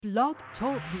Blog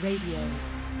Talk Radio.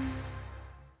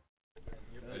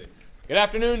 Good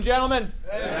afternoon, gentlemen.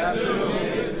 Good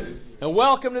afternoon. And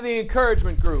welcome to the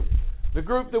encouragement group, the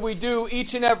group that we do each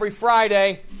and every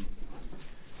Friday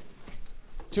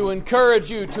to encourage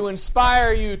you, to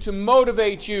inspire you, to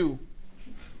motivate you.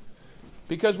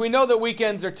 Because we know that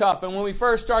weekends are tough. And when we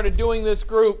first started doing this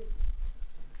group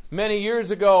many years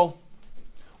ago,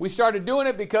 we started doing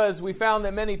it because we found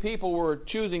that many people were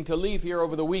choosing to leave here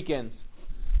over the weekends.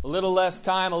 A little less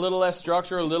time, a little less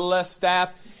structure, a little less staff.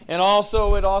 And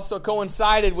also, it also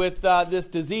coincided with this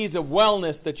disease of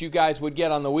wellness that you guys would get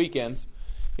on the weekends.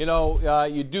 You know,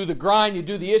 you do the grind, you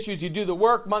do the issues, you do the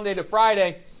work Monday to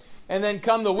Friday. And then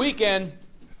come the weekend,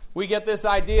 we get this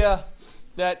idea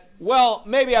that, well,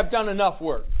 maybe I've done enough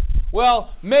work. Well,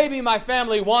 maybe my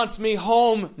family wants me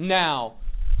home now.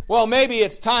 Well, maybe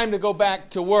it's time to go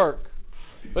back to work.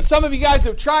 But some of you guys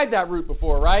have tried that route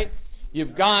before, right?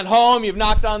 You've gone home, you've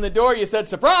knocked on the door, you said,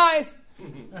 surprise!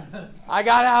 I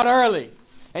got out early.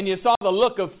 And you saw the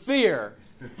look of fear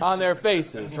on their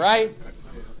faces, right?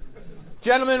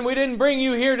 Gentlemen, we didn't bring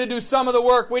you here to do some of the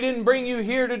work. We didn't bring you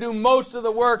here to do most of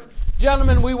the work.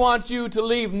 Gentlemen, we want you to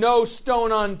leave no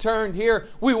stone unturned here.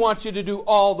 We want you to do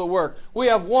all the work. We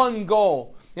have one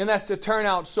goal, and that's to turn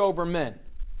out sober men.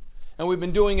 And we've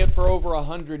been doing it for over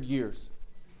 100 years.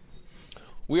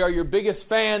 We are your biggest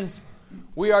fans.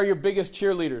 We are your biggest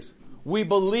cheerleaders. We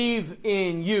believe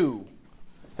in you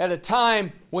at a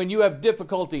time when you have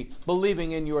difficulty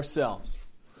believing in yourselves.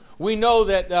 We know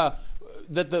that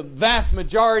the vast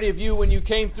majority of you, when you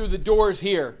came through the doors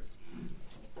here,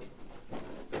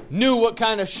 knew what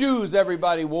kind of shoes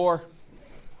everybody wore,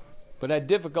 but had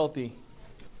difficulty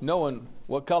knowing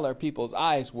what color people's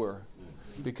eyes were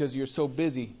because you're so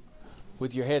busy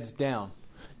with your heads down.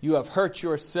 You have hurt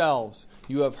yourselves.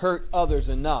 You have hurt others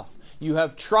enough. You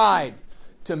have tried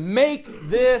to make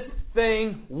this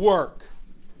thing work.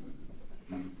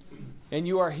 And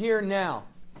you are here now.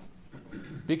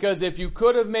 Because if you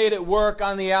could have made it work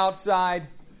on the outside,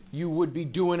 you would be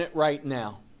doing it right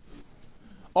now.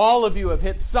 All of you have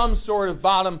hit some sort of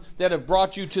bottom that have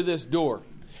brought you to this door.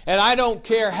 And I don't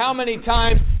care how many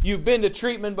times you've been to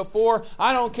treatment before.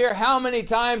 I don't care how many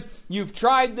times you've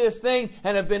tried this thing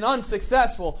and have been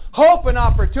unsuccessful. Hope and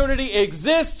opportunity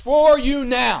exists for you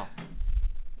now.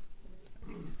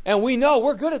 And we know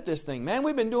we're good at this thing, man.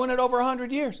 We've been doing it over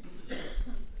 100 years.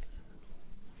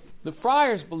 The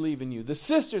friars believe in you. The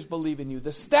sisters believe in you.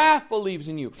 The staff believes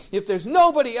in you. If there's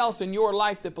nobody else in your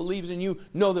life that believes in you,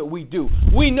 know that we do.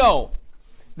 We know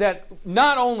that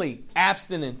not only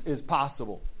abstinence is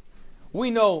possible, we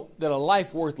know that a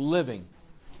life worth living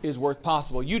is worth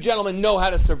possible. You gentlemen know how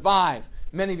to survive.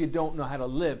 Many of you don't know how to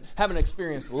live. Haven't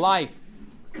experienced life.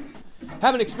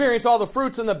 Haven't experienced all the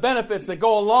fruits and the benefits that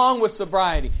go along with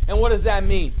sobriety. And what does that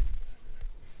mean?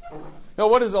 Now,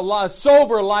 what does a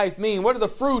sober life mean? What do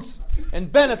the fruits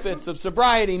and benefits of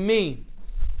sobriety mean?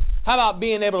 How about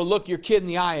being able to look your kid in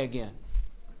the eye again?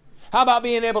 How about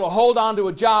being able to hold on to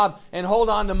a job and hold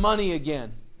on to money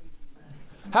again?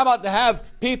 How about to have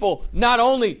people not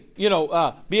only, be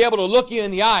able to look you in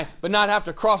the eye, but not have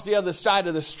to cross the other side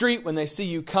of the street when they see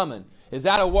you coming? Is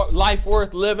that a life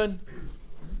worth living?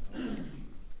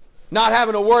 Not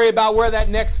having to worry about where that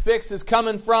next fix is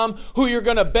coming from, who you're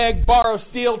going to beg, borrow,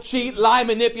 steal, cheat, lie,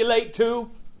 manipulate to.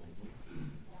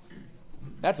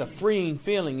 That's a freeing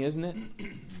feeling, isn't it?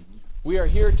 We are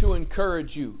here to encourage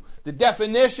you. The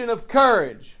definition of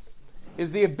courage is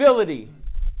the ability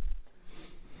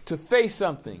to face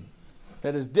something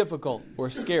that is difficult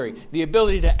or scary. The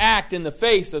ability to act in the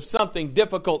face of something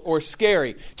difficult or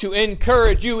scary. To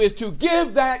encourage you is to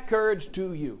give that courage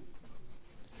to you.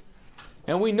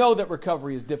 And we know that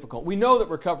recovery is difficult. We know that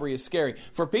recovery is scary.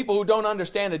 For people who don't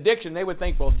understand addiction, they would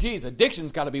think, well, geez,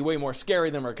 addiction's got to be way more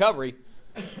scary than recovery.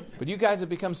 But you guys have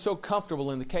become so comfortable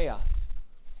in the chaos.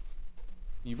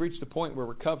 You've reached a point where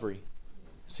recovery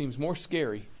seems more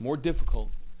scary, more difficult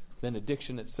than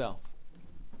addiction itself.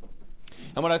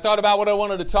 And when I thought about what I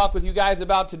wanted to talk with you guys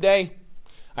about today,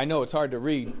 I know it's hard to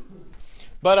read,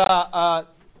 but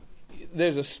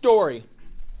there's a story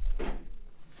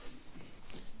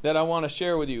that I want to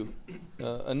share with you,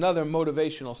 another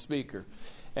motivational speaker,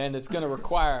 and it's going to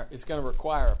require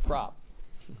a prop.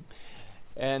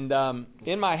 And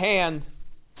in my hand,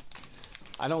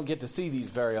 I don't get to see these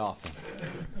very often.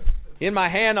 In my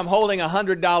hand, I'm holding a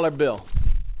 $100 bill.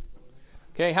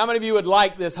 Okay, how many of you would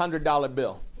like this $100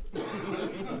 bill?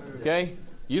 Okay,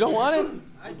 you don't want it?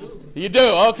 I do. You do,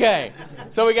 okay.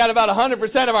 So we got about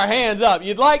 100% of our hands up.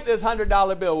 You'd like this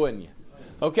 $100 bill, wouldn't you?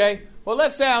 Okay, Well,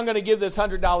 let's say I'm going to give this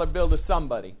 $100 bill to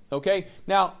somebody. Okay.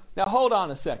 Now hold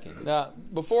on a second.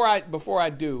 Before I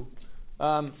do,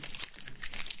 I'm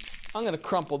going to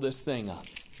crumple this thing up.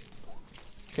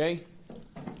 Okay.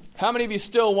 How many of you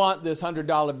still want this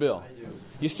 $100 bill? I do.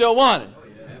 You still want it? Oh,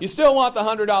 yeah. You still want the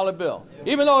 $100 bill,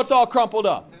 even though it's all crumpled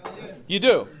up. You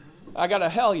do. I got a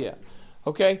hell yeah.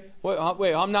 Okay. Wait.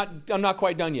 I'm not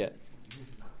quite done yet.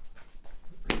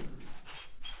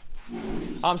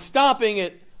 I'm stomping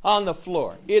it on the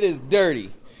floor. It is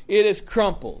dirty. It is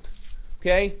crumpled.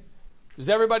 Okay? Does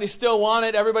everybody still want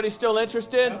it? Everybody still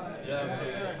interested?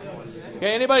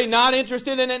 Okay, anybody not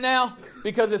interested in it now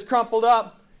because it's crumpled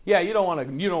up? Yeah, you don't want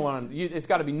to. It's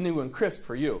got to be new and crisp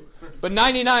for you. But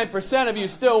 99% of you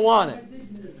still want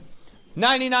it.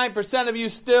 99% of you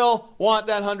still want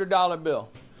that $100 bill.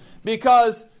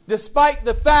 Because despite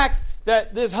the fact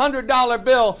that this $100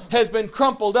 bill has been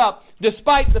crumpled up,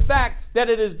 despite the fact that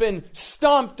it has been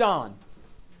stomped on,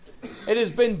 it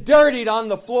has been dirtied on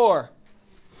the floor,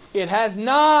 it has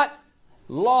not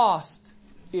lost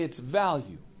its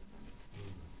value.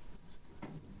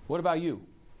 What about you?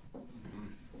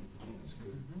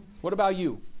 What about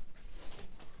you?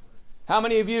 How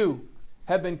many of you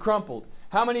have been crumpled?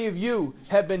 How many of you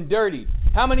have been dirtied?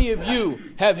 How many of you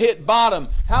have hit bottom?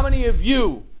 How many of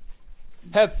you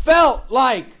have felt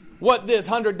like what this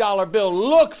 $100 bill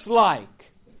looks like?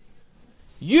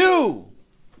 You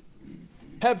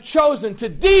have chosen to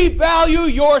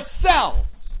devalue yourself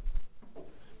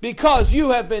because you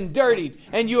have been dirtied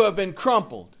and you have been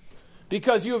crumpled,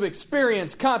 because you have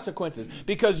experienced consequences,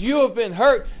 because you have been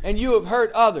hurt and you have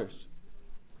hurt others.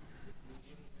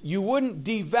 You wouldn't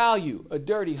devalue a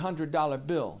dirty $100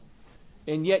 bill,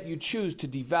 and yet you choose to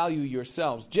devalue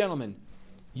yourselves. Gentlemen,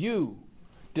 you,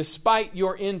 despite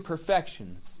your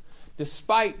imperfections,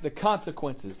 despite the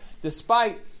consequences,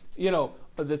 despite,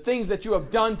 the things that you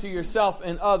have done to yourself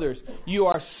and others, you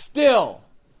are still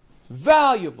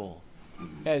valuable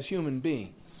as human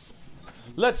beings.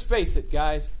 Let's face it,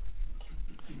 guys.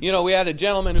 We had a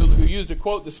gentleman who used a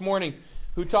quote this morning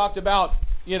who talked about,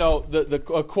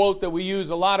 a quote that we use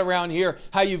a lot around here,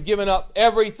 how you've given up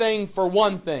everything for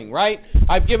one thing, right?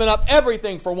 I've given up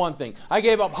everything for one thing. I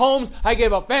gave up homes, I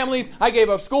gave up families, I gave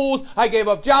up schools, I gave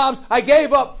up jobs, I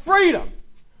gave up freedom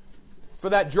for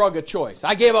that drug of choice.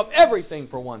 I gave up everything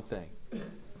for one thing.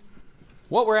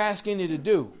 What we're asking you to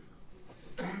do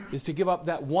is to give up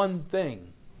that one thing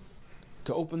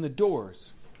to open the doors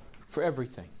for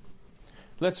everything.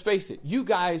 Let's face it, you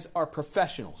guys are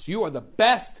professionals. You are the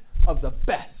best of the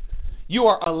best. You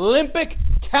are Olympic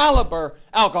caliber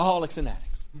alcoholics and addicts.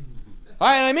 All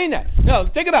right, and I mean that. No,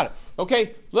 think about it.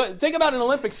 Okay, think about an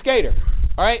Olympic skater.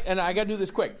 All right, and I got to do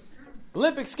this quick.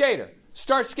 Olympic skater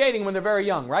starts skating when they're very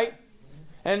young, right?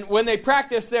 And when they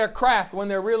practice their craft, when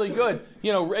they're really good,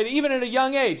 even at a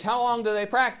young age, how long do they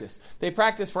practice? They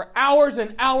practice for hours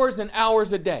and hours and hours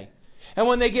a day. And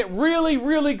when they get really,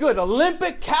 really good,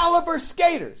 Olympic caliber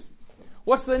skaters,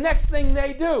 what's the next thing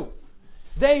they do?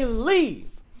 They leave.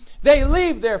 They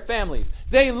leave their families.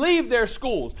 They leave their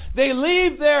schools. They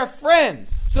leave their friends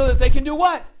so that they can do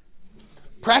what?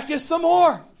 Practice some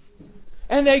more.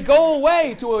 And they go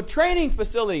away to a training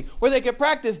facility where they can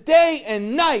practice day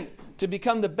and night to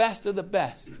become the best of the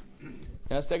best.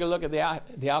 Now let's take a look at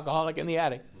the alcoholic and the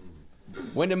addict.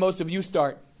 When did most of you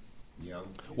start? Young.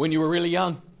 When you were really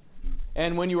young.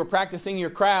 And when you were practicing your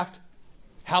craft,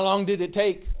 how long did it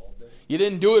take? You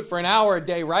didn't do it for an hour a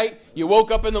day, right? You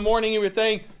woke up in the morning, you were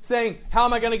saying, how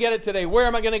am I going to get it today? Where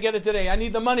am I going to get it today? I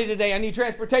need the money today. I need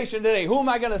transportation today. Who am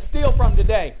I going to steal from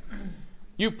today?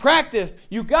 You practiced,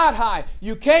 you got high,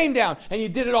 you came down, and you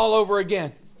did it all over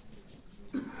again.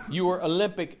 You were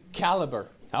Olympic caliber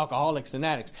alcoholics and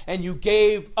addicts. And you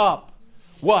gave up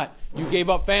what? You gave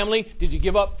up family? Did you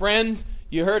give up friends?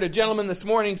 You heard a gentleman this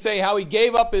morning say how he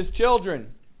gave up his children.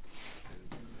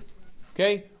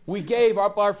 Okay? We gave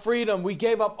up our freedom. We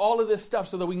gave up all of this stuff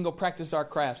so that we can go practice our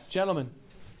crafts. Gentlemen,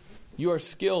 you are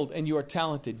skilled and you are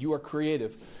talented. You are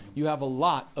creative. You have a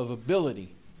lot of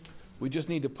ability. We just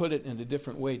need to put it in a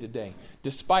different way today.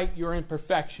 Despite your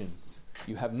imperfections,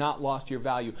 you have not lost your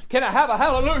value. Can I have a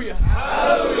hallelujah?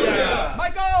 Hallelujah!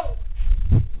 Michael!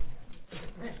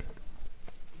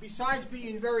 Besides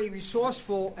being very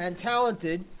resourceful and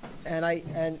talented, and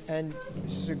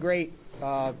this is a great,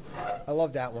 I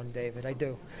love that one, David, I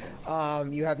do.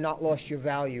 You have not lost your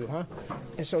value, huh?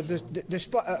 And so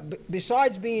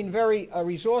besides being very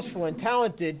resourceful and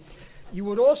talented, you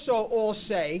would also all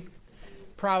say,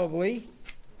 probably,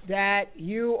 that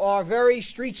you are very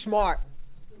street smart.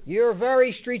 You're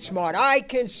very street smart. I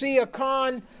can see a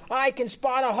con I can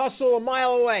spot a hustle a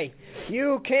mile away.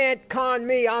 You can't con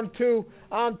me. I'm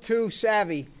too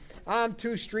savvy. I'm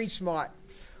too street smart.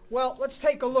 Well, let's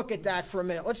take a look at that for a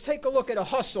minute. Let's take a look at a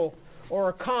hustle or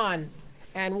a con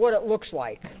and what it looks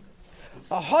like.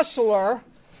 A hustler,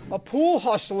 a pool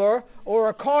hustler, or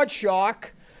a card shark,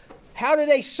 how do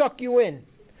they suck you in?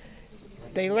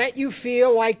 They let you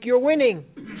feel like you're winning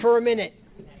for a minute.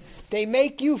 They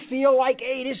make you feel like,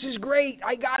 hey, this is great.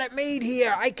 I got it made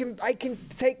here. I can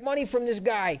take money from this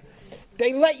guy.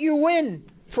 They let you win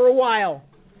for a while.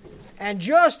 And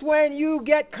just when you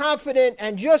get confident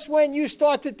and just when you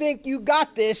start to think you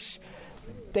got this,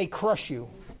 they crush you.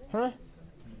 Huh?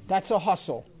 That's a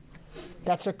hustle.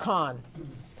 That's a con.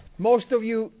 Most of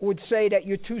you would say that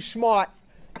you're too smart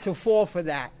to fall for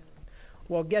that.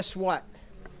 Well, guess what?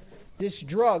 This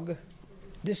drug,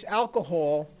 this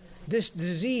alcohol, this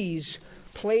disease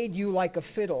played you like a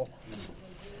fiddle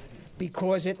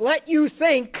because it let you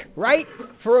think, right,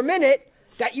 for a minute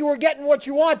that you were getting what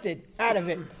you wanted out of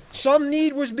it. Some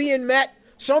need was being met,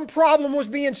 some problem was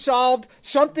being solved,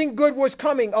 something good was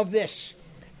coming of this.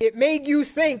 It made you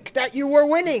think that you were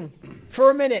winning for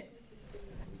a minute,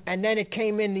 and then it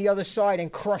came in the other side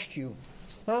and crushed you.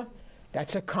 Huh?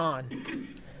 That's a con.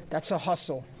 That's a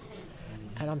hustle.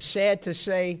 And I'm sad to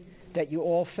say that you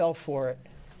all fell for it.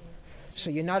 So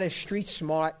you're not as street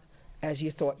smart as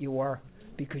you thought you were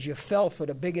because you fell for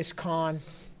the biggest con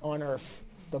on earth,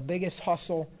 the biggest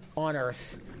hustle on earth.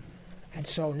 And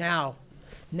so now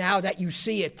that you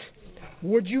see it,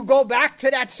 would you go back to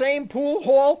that same pool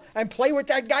hall and play with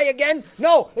that guy again?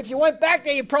 No. If you went back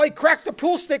there, you'd probably crack the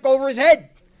pool stick over his head.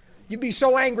 You'd be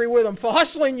so angry with him for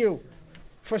hustling you,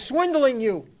 for swindling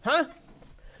you. Huh?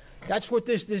 That's what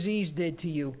this disease did to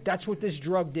you. That's what this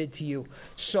drug did to you.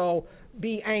 So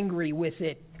be angry with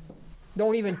it.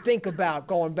 Don't even think about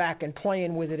going back and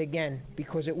playing with it again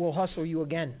because it will hustle you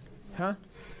again. Huh?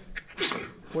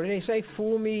 What do they say?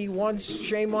 Fool me once,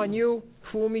 shame on you.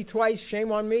 Fool me twice,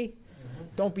 shame on me.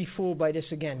 Don't be fooled by this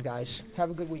again, guys.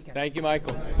 Have a good weekend. Thank you,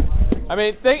 Michael.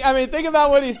 Think about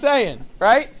what he's saying,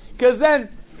 right? Because then,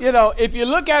 if you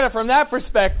look at it from that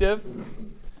perspective,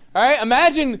 all right,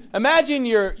 imagine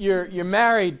you're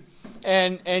married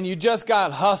and you just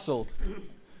got hustled,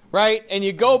 right? And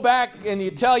you go back and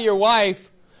you tell your wife,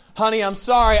 honey, I'm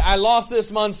sorry, I lost this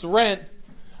month's rent.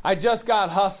 I just got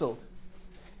hustled.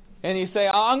 And you say,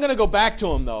 I'm going to go back to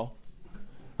him, though.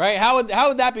 Right? How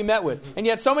would that be met with? And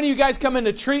yet so many of you guys come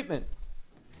into treatment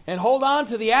and hold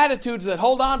on to the attitudes that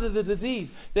hold on to the disease,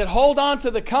 that hold on to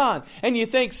the con, and you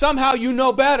think somehow you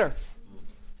know better.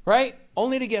 Right?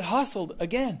 Only to get hustled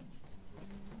again.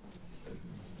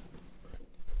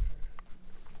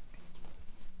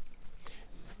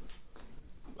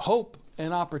 Hope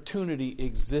and opportunity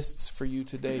exists for you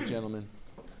today, gentlemen.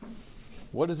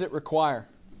 What does it require?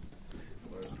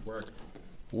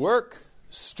 Work,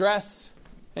 stress,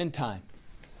 and time.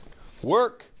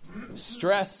 Work,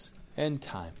 stress, and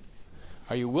time.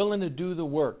 Are you willing to do the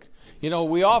work? We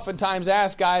oftentimes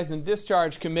ask guys in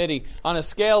discharge committee on a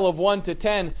scale of 1 to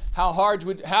 10, how hard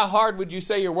would you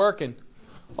say you're working?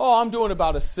 Oh, I'm doing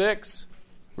about a 6.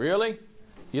 Really?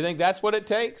 You think that's what it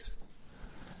takes?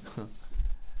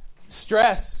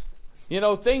 Stress.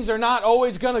 Things are not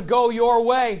always going to go your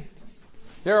way.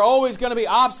 There are always going to be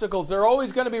obstacles. There are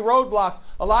always going to be roadblocks.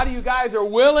 A lot of you guys are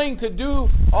willing to do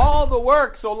all the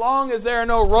work so long as there are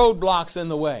no roadblocks in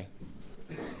the way.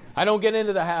 I don't get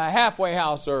into the halfway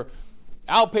house or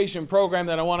outpatient program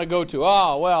that I want to go to.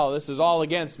 Oh, well, this is all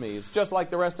against me. It's just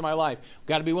like the rest of my life. We've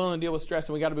got to be willing to deal with stress,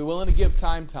 and we've got to be willing to give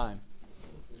time.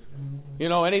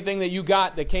 Anything that you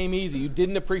got that came easy, you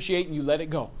didn't appreciate and you let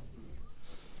it go.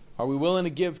 Are we willing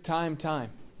to give time?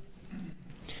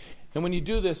 And when you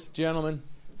do this, gentlemen,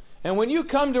 and when you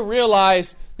come to realize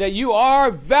that you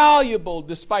are valuable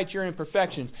despite your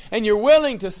imperfections, and you're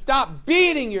willing to stop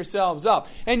beating yourselves up,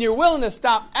 and you're willing to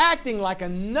stop acting like a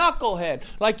knucklehead,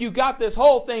 like you got this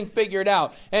whole thing figured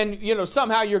out, and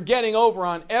somehow you're getting over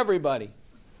on everybody,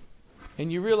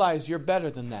 and you realize you're better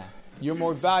than that, you're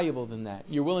more valuable than that,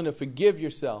 you're willing to forgive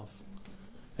yourself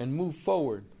and move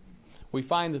forward, we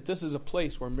find that this is a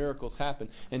place where miracles happen.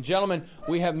 And gentlemen,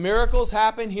 we have miracles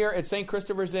happen here at St.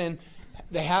 Christopher's Inn.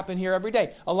 They happen here every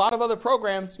day. A lot of other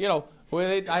programs,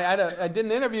 I did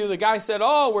an interview. The guy said,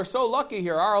 "Oh, we're so lucky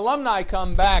here. Our alumni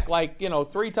come back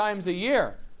 3 times a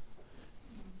year."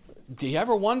 Do you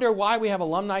ever wonder why we have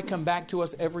alumni come back to us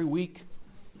every week?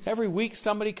 Every week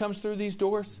somebody comes through these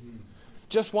doors,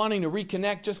 just wanting to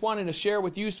reconnect, just wanting to share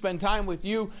with you, spend time with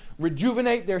you,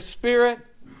 rejuvenate their spirit.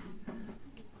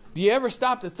 Do you ever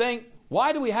stop to think,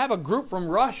 why do we have a group from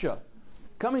Russia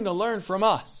coming to learn from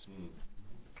us?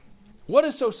 What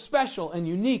is so special and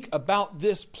unique about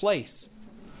this place?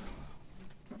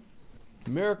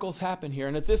 Miracles happen here.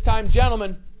 And at this time,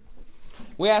 gentlemen,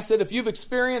 we ask that if you've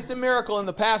experienced a miracle in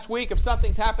the past week, if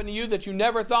something's happened to you that you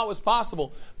never thought was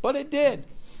possible, but it did,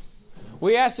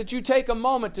 we ask that you take a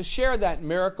moment to share that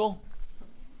miracle,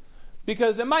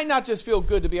 because it might not just feel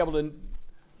good to be able to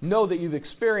know that you've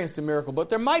experienced a miracle, but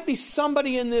there might be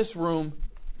somebody in this room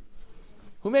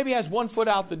who maybe has one foot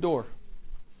out the door,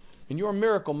 and your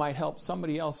miracle might help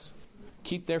somebody else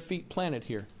keep their feet planted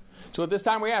here. So at this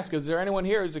time we ask, is there anyone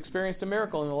here who's experienced a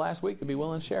miracle in the last week to be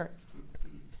willing to share it?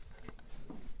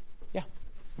 Yeah.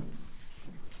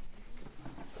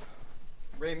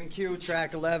 Raymond Q,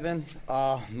 track 11.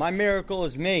 My miracle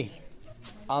is me.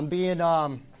 I'm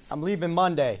leaving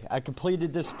Monday. I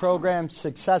completed this program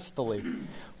successfully.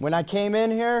 When I came in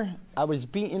here, I was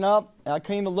beaten up. I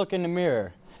couldn't even look in the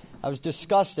mirror. I was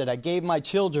disgusted. I gave my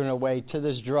children away to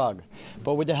this drug.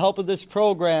 But with the help of this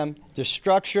program, the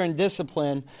structure and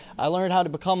discipline, I learned how to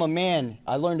become a man.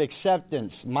 I learned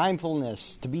acceptance, mindfulness,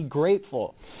 to be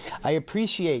grateful. I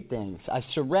appreciate things. I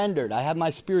surrendered. I have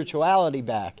my spirituality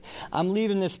back. I'm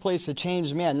leaving this place a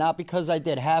changed man, not because I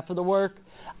did half of the work.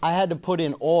 I had to put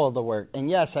in all of the work. And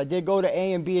yes, I did go to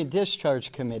A and B and discharge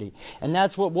committee. And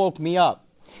that's what woke me up.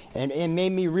 And it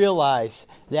made me realize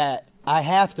that I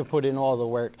have to put in all the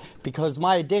work because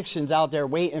my addiction's out there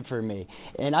waiting for me.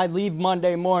 And I leave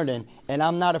Monday morning, and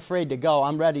I'm not afraid to go.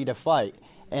 I'm ready to fight.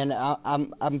 And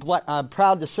I'm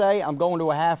proud to say I'm going to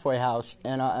a halfway house,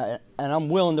 and I'm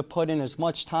willing to put in as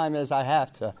much time as I have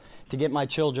to get my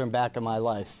children back in my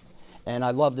life. And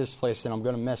I love this place, and I'm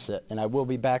going to miss it. And I will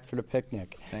be back for the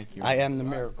picnic. Thank you. I am the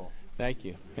miracle. Thank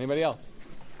you. Anybody else?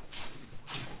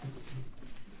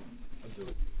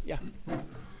 Yeah.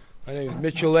 My name is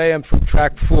Mitchell A. I'm from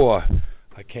track 4.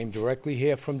 I came directly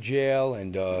here from jail,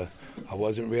 and I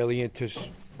wasn't really into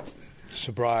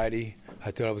sobriety. I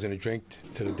thought I was going to drink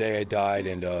to the day I died,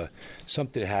 and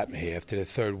something happened here after the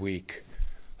third week.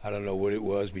 I don't know what it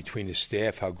was between the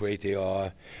staff, how great they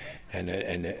are, and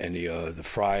the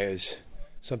friars.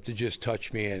 Something just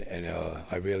touched me, and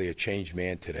I really a changed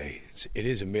man today. It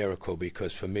is a miracle because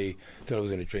for me, I thought I was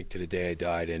going to drink to the day I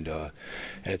died, and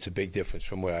it's a big difference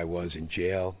from where I was in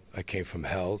jail. I came from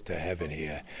hell to heaven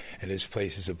here, and this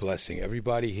place is a blessing.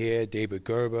 Everybody here, David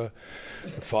Gerber,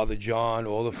 Father John,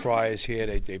 all the friars here,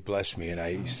 they bless me, and I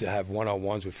used to have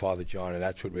one-on-ones with Father John, and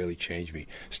that's what really changed me.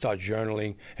 Start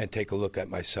journaling and take a look at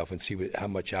myself and see how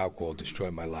much alcohol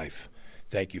destroyed my life.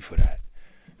 Thank you for that.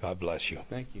 God bless you.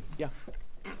 Thank you. Yeah.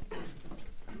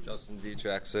 Justin D,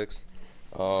 track 6.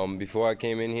 Before I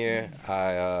came in here,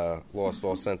 I lost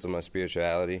all sense of my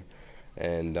spirituality,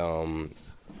 and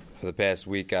for the past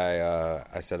week,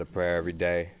 I said a prayer every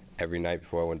day, every night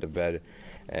before I went to bed.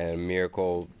 And a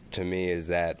miracle to me is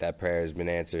that prayer has been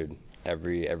answered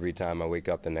every time I wake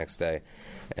up the next day,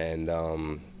 and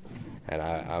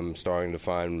I'm starting to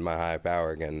find my higher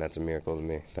power again. That's a miracle to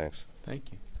me. Thanks. Thank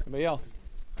you. Anybody else?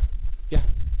 Yeah.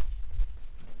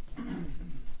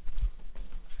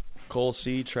 Cole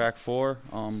C, track 4.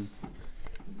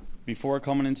 Before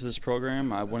coming into this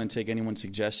program, I wouldn't take anyone's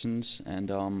suggestions,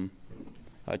 and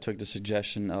I took the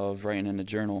suggestion of writing in a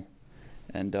journal,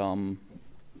 and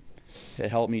it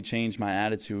helped me change my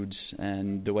attitudes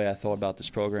and the way I thought about this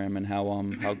program, and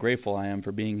how grateful I am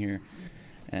for being here.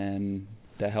 And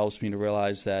that helps me to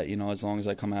realize that, you know, as long as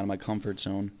I come out of my comfort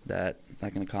zone, that I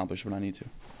can accomplish what I need to.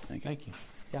 Thank you. Thank you.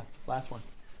 Yeah, last one.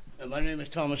 My name is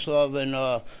Thomas Love,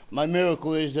 and my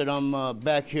miracle is that I'm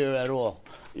back here at all.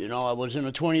 You know, I was in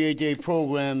a 28-day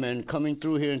program, and coming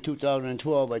through here in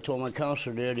 2012, I told my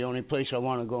counselor there the only place I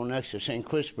want to go next is St.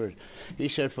 Crispus. He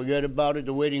said, forget about it,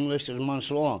 the waiting list is months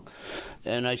long.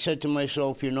 And I said to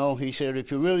myself, you know, he said,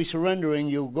 if you're really surrendering,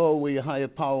 you'll go where your higher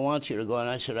power wants you to go. And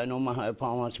I said, I know my higher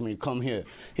power wants me to come here.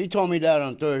 He told me that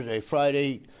on Thursday.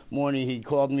 Friday morning, he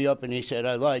called me up and he said,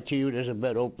 I lied to you, there's a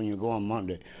bed open, you go on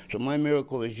Monday. So my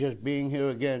miracle is just being here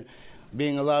again,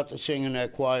 being allowed to sing in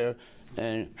that choir,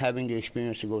 and having the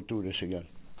experience to go through this again.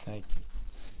 Thank you.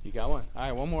 You got one? All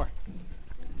right, one more.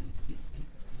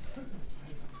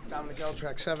 Dominic L,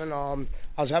 track 7. I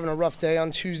was having a rough day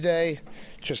on Tuesday,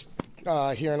 just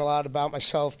hearing a lot about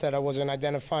myself that I wasn't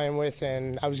identifying with,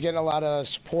 and I was getting a lot of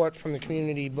support from the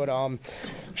community, but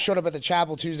showed up at the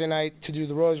chapel Tuesday night to do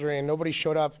the rosary, and nobody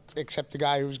showed up except the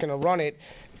guy who was going to run it,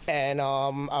 and I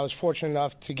was fortunate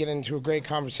enough to get into a great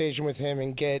conversation with him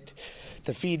and get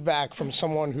the feedback from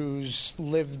someone who's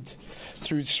lived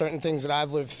through certain things that I've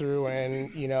lived through,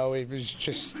 and, you know, it was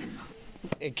just,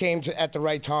 it came at the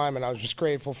right time, and I was just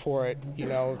grateful for it. You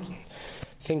know,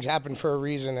 things happen for a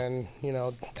reason, and, you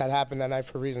know, that happened that night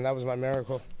for a reason. That was my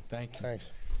miracle. Thank you. Thanks.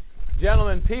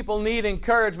 Gentlemen, people need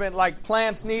encouragement like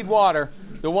plants need water.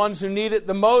 The ones who need it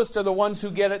the most are the ones who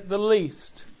get it the least.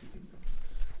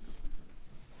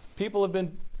 People have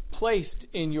been placed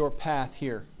in your path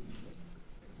here.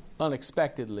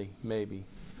 Unexpectedly, maybe.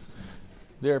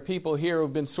 There are people here who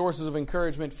have been sources of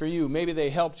encouragement for you. Maybe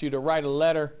they helped you to write a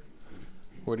letter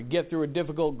or to get through a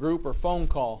difficult group or phone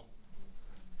call.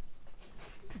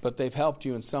 But they've helped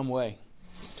you in some way.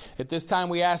 At this time,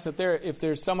 we ask that if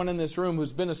there's someone in this room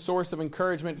who's been a source of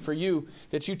encouragement for you,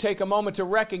 that you take a moment to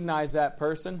recognize that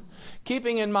person,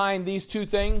 keeping in mind these two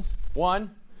things.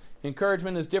 One,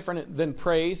 encouragement is different than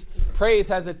praise. Praise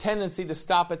has a tendency to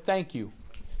stop at thank you.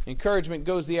 Encouragement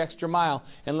goes the extra mile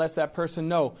and lets that person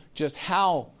know just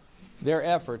how their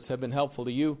efforts have been helpful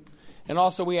to you. And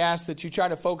also we ask that you try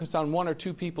to focus on one or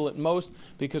two people at most,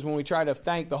 because when we try to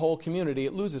thank the whole community,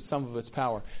 it loses some of its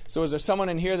power. So is there someone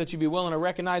in here that you'd be willing to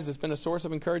recognize that's been a source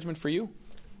of encouragement for you?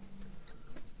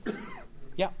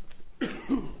 Yeah.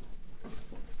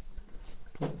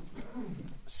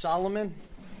 Solomon.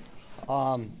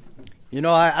 I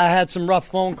had some rough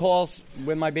phone calls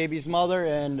with my baby's mother,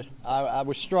 and I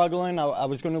was struggling. I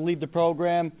was going to leave the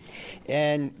program,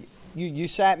 and you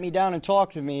sat me down and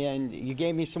talked to me, and you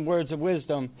gave me some words of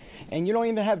wisdom. And you don't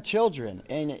even have children,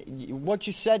 and what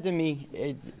you said to me,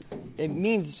 it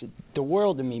means the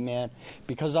world to me, man,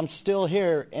 because I'm still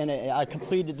here, and I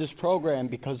completed this program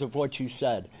because of what you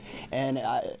said. And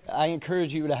I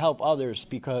encourage you to help others,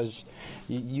 because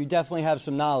you definitely have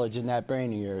some knowledge in that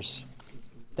brain of yours.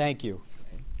 Thank you.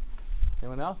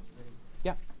 Anyone else?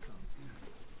 Yeah.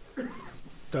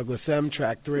 Douglas M.,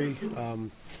 track 3.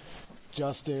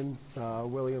 Justin,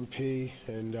 William P.,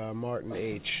 and Martin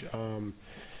H.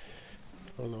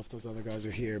 I don't know if those other guys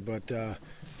are here, but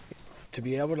to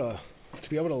be able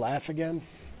to laugh again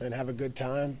and have a good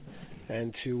time,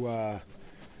 and to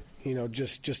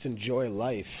just enjoy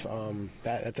life.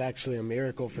 That's actually a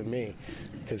miracle for me,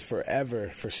 because for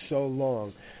so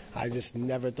long, I just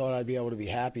never thought I'd be able to be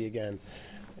happy again.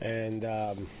 And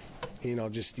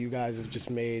just you guys have just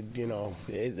made,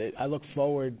 I look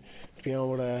forward to being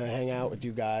able to hang out with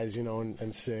you guys,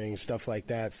 and sing stuff like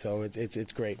that. So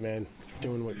it's great, man.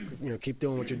 Keep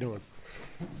doing what you're doing.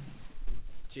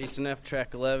 Jason F., track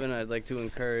 11. I'd like to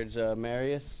encourage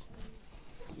Marius.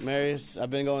 Marius, I've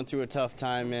been going through a tough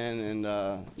time, man,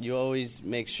 and you always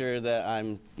make sure that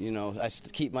I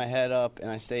keep my head up and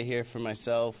I stay here for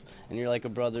myself, and you're like a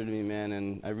brother to me, man,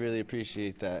 and I really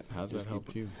appreciate that. How's that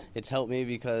helped you? It's helped me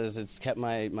because it's kept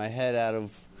my head out of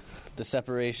the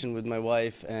separation with my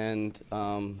wife, and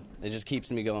it just keeps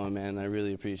me going, man. I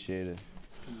really appreciate it.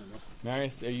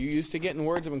 Marius, are you used to getting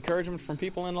words of encouragement from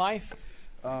people in life?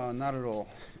 Not at all.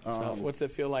 What's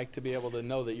it feel like to be able to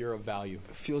know that you're of value?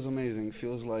 Feels amazing.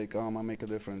 Feels like I make a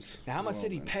difference. Now, how much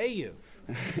did he pay you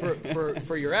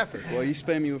for your effort? Well, he's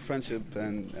paying me with friendship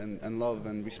and love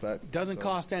and respect. Doesn't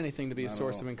cost anything to be a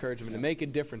source of encouragement, to make a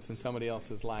difference in somebody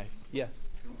else's life. Yes.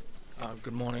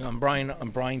 Good morning. I'm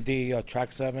Brian D., track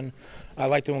 7. I'd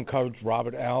like to encourage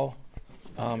Robert L.,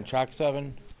 track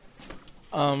 7.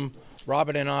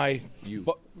 Robert and I,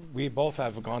 we both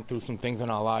have gone through some things in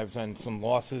our lives and some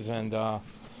losses, and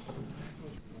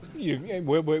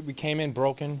we came in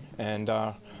broken, and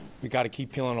we got to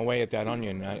keep peeling away at that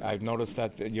onion. I've noticed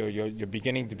that you're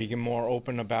beginning to become more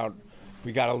open about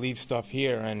we got to leave stuff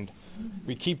here, and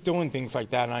we keep doing things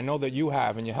like that. And I know that you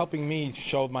have, and you're helping me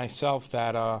show myself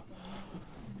that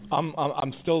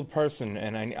I'm still a person,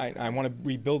 and I want to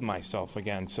rebuild myself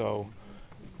again. So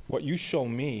what you show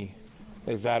me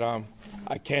is that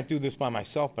I can't do this by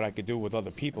myself, but I could do it with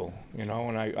other people, and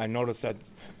I notice that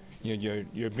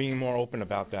you're being more open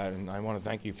about that, and I want to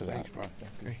thank you for that. Thanks, bro.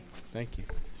 Great. Thank you.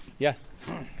 Yes.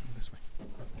 This way.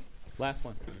 Last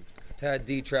one. Tad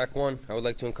D., track 1. I would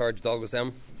like to encourage Douglas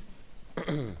M.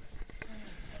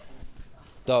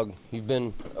 Doug, you've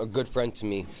been a good friend to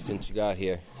me since you got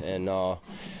here, and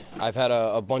I've had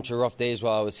a bunch of rough days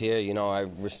while I was here. I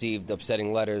received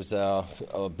upsetting letters,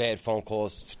 bad phone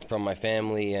calls from my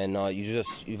family, and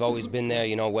you've always been there,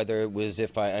 whether it was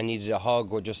if I needed a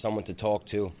hug or just someone to talk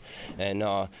to, and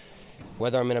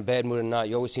whether I'm in a bad mood or not,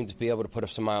 you always seem to be able to put a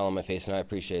smile on my face, and I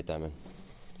appreciate that, man.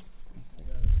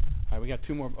 All right, we got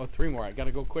 3 more. I got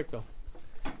to go quick, though.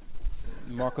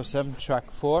 Marco 7, track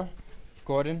 4,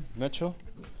 Gordon Mitchell.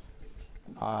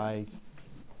 I've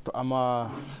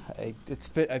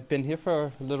been here for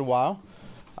a little while.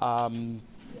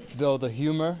 Though the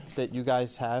humor that you guys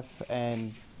have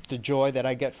and the joy that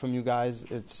I get from you guys,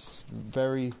 it's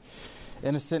very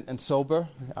innocent and sober.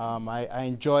 I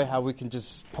enjoy how we can just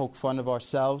poke fun of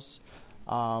ourselves.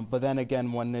 But then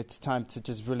again, when it's time to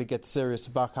just really get serious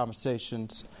about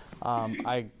conversations,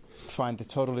 I find it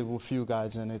totally with you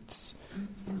guys, and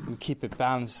we keep it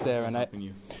balanced there. And I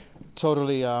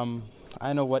totally,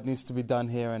 I know what needs to be done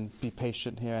here, and be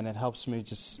patient here, and it helps me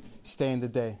just stay in the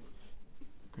day.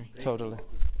 Great. Totally.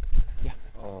 Yeah.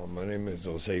 My name is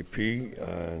Jose P,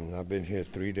 and I've been here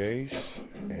 3 days,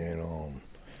 and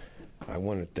I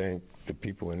want to thank the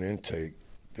people in intake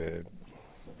that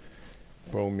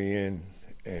brought me in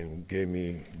and gave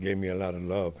me a lot of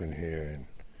love in here. And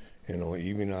you know,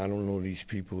 even I don't know these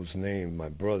people's names, my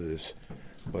brothers,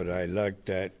 but I like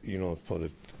that, you know, for the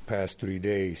past 3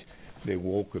 days they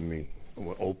welcomed me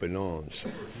with open arms,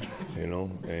 you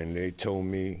know, and they told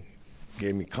me,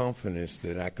 gave me confidence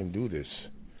that I can do this,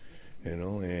 you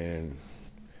know. And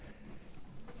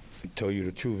to tell you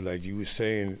the truth, like you were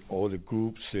saying, all the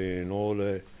groups and all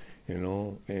the, you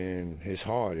know, and it's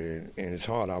hard, and it's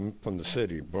hard. I'm from the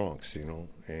city, Bronx, you know,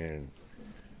 and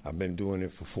I've been doing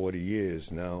it for 40 years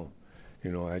now.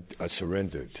 You know, I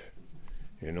surrendered,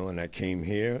 you know, and I came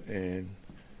here, and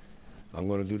I'm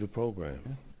going to do the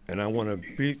program. And I want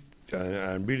to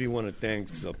I really want to thank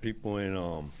the people in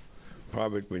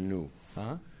Project Renew.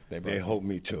 They helped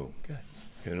me too. Good.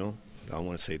 You know, I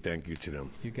want to say thank you to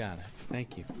them. You got it.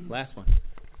 Thank you. Last one.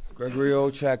 Gregory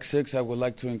O, track 6. I would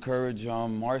like to encourage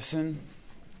Marcin.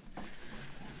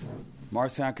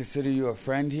 Marcin, I consider you a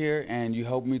friend here, and you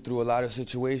helped me through a lot of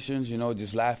situations, you know,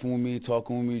 just laughing with me,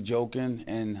 talking with me, joking,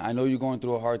 and I know you're going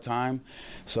through a hard time,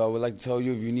 so I would like to tell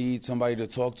you, if you need somebody to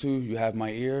talk to, you have my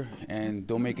ear, and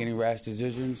don't make any rash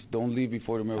decisions. Don't leave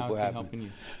before the miracle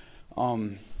happens.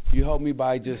 You helped me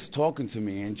by just talking to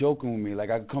me and joking with me. Like,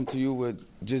 I could come to you with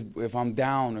just if I'm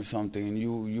down or something, and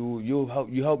you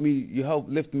help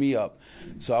lift me up.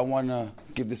 So I want to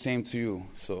give the same to you.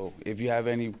 So if you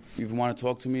want to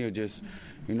talk to me, or just,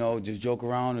 you know, just joke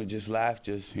around or just laugh,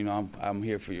 just, you know, I'm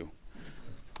here for you.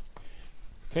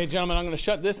 Okay, gentlemen, I'm going to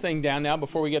shut this thing down now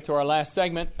before we get to our last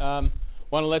segment. Want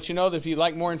to let you know that if you'd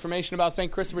like more information about St.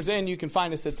 Christopher's Inn, you can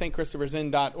find us at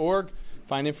stchristophersinn.org.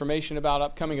 Find information about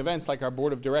upcoming events like our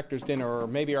Board of Directors dinner or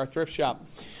maybe our thrift shop.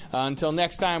 Until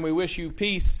next time, we wish you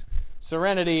peace,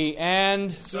 serenity,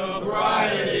 and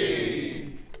sobriety.